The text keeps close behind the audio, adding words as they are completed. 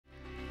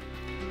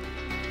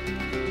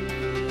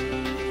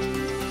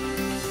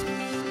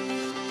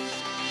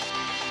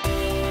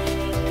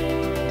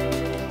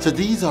So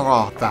these are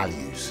our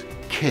values,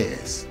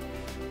 CARES.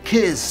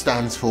 CARES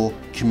stands for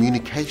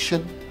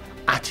communication,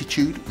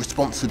 attitude,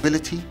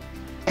 responsibility,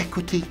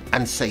 equity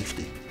and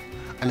safety.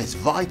 And it's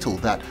vital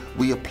that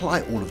we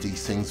apply all of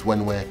these things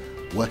when we're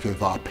working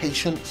with our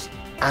patients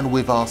and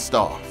with our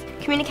staff.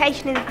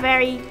 Communication is a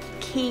very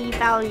key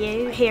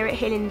value here at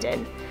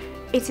Hillingdon.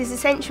 It is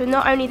essential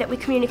not only that we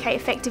communicate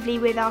effectively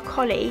with our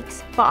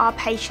colleagues, but our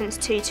patients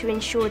too, to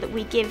ensure that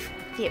we give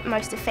the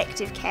most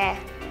effective care.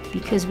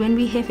 Because when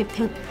we have a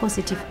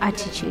positive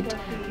attitude,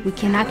 we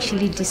can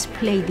actually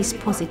display this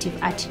positive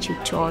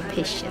attitude to our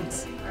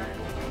patients.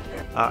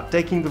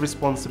 Taking the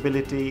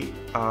responsibility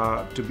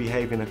to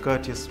behave in a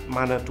courteous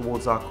manner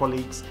towards our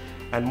colleagues,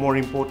 and more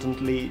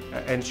importantly,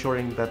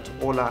 ensuring that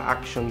all our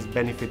actions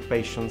benefit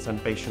patients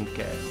and patient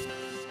care.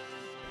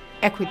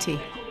 Equity.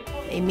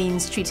 It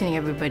means treating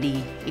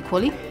everybody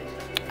equally,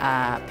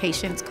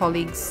 patients,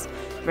 colleagues,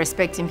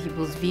 respecting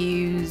people's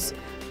views.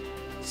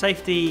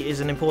 Safety is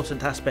an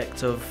important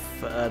aspect of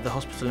the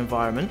hospital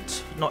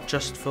environment, not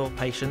just for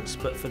patients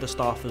but for the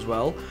staff as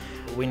well.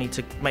 We need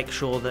to make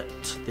sure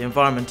that the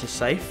environment is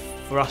safe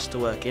for us to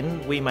work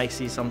in. We may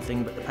see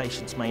something but the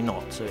patients may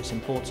not, so it's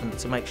important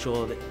to make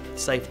sure that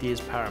safety is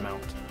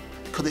paramount.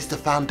 Because it's the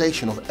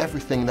foundation of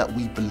everything that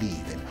we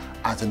believe in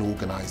as an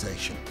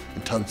organisation,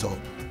 in terms of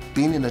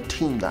being in a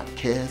team that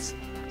cares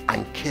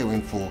and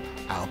caring for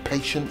our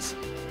patients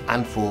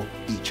and for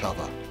each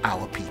other,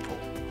 our people.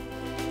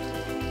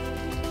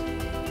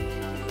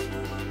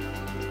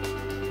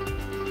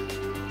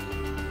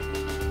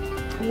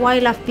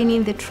 While I've been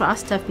in the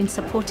trust, I've been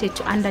supported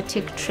to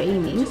undertake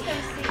training.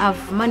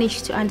 I've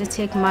managed to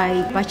undertake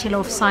my Bachelor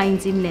of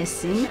Science in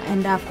Nursing,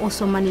 and I've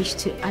also managed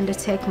to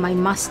undertake my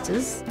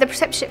Masters. The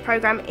Preceptorship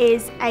programme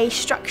is a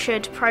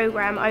structured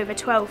programme over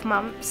 12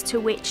 months to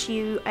which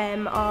you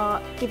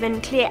are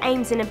given clear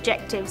aims and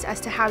objectives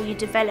as to how you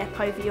develop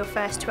over your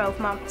first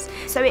 12 months.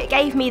 So it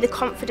gave me the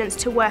confidence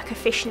to work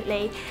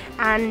efficiently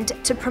and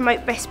to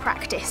promote best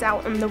practice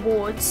out on the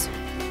wards.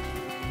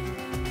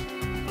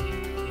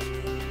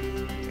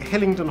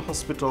 Hillingdon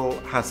Hospital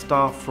has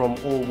staff from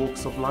all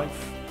walks of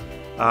life,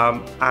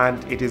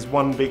 and it is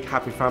one big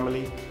happy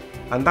family.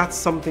 And that's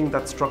something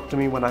that struck to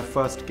me when I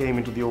first came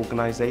into the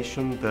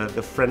organisation,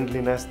 the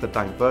friendliness, the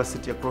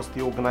diversity across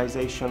the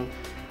organisation.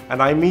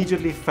 And I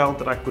immediately felt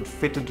that I could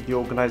fit into the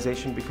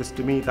organisation, because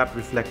to me that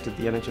reflected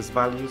the NHS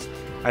values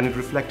and it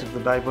reflected the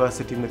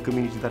diversity in the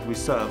community that we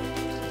serve.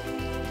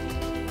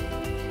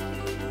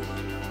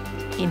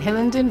 In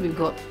Hillingdon, we've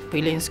got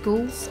brilliant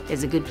schools.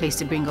 It's a good place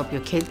to bring up your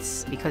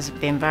kids because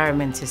the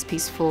environment is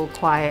peaceful,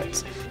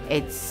 quiet.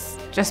 It's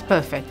just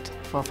perfect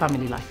for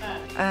family life.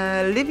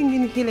 Living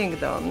in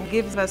Hillingdon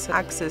gives us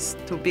access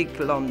to big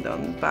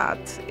London, but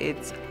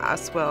it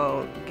as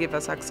well gives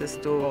us access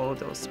to all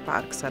those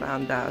parks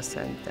around us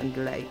and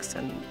lakes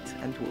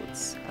and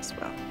woods as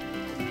well.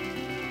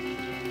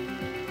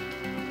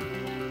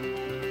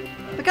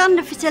 Regarding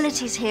the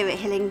facilities here at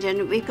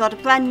Hillingdon, we've got a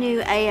brand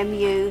new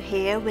AMU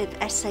here with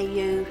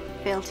SAU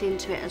built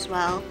into it as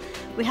well.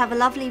 We have a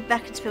lovely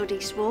Beaconsfield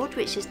East ward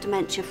which is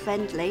dementia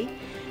friendly.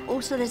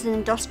 Also there's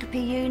an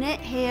endoscopy unit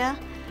here,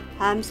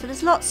 so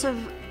there's lots of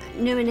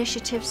new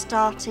initiatives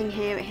starting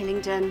here at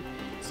Hillingdon,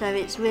 so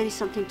it's really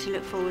something to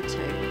look forward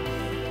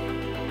to.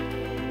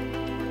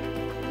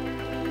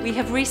 We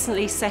have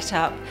recently set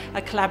up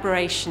a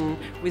collaboration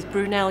with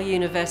Brunel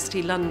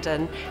University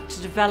London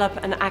to develop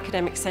an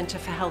academic centre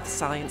for health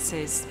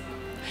sciences.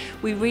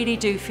 We really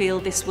do feel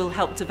this will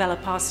help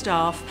develop our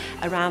staff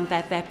around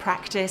their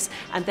practice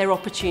and their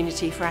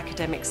opportunity for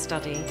academic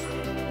study.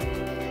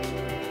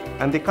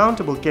 And the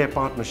Accountable Care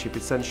Partnership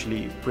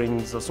essentially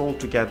brings us all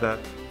together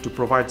to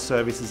provide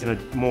services in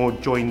a more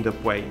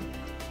joined-up way.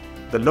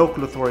 The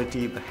local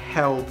authority, the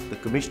health, the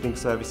commissioning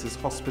services,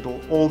 hospital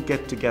all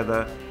get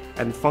together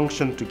and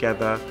function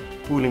together,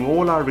 pooling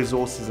all our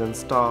resources and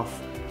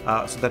staff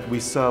so that we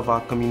serve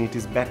our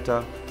communities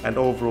better and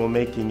overall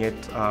making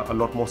it a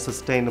lot more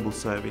sustainable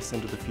service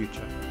into the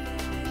future.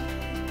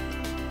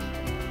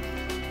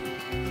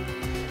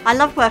 I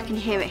love working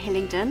here at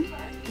Hillingdon.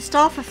 The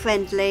staff are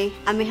friendly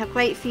and we have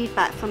great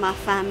feedback from our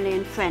family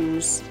and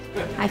friends.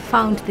 I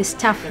found the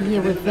staff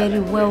here were very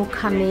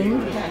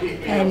welcoming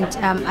and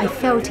I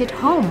felt at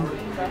home.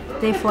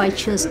 Therefore I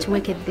chose to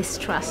work at this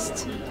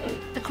trust.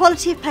 The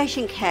quality of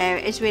patient care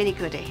is really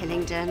good at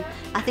Hillingdon.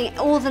 I think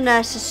all the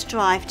nurses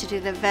strive to do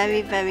their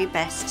very, very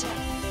best.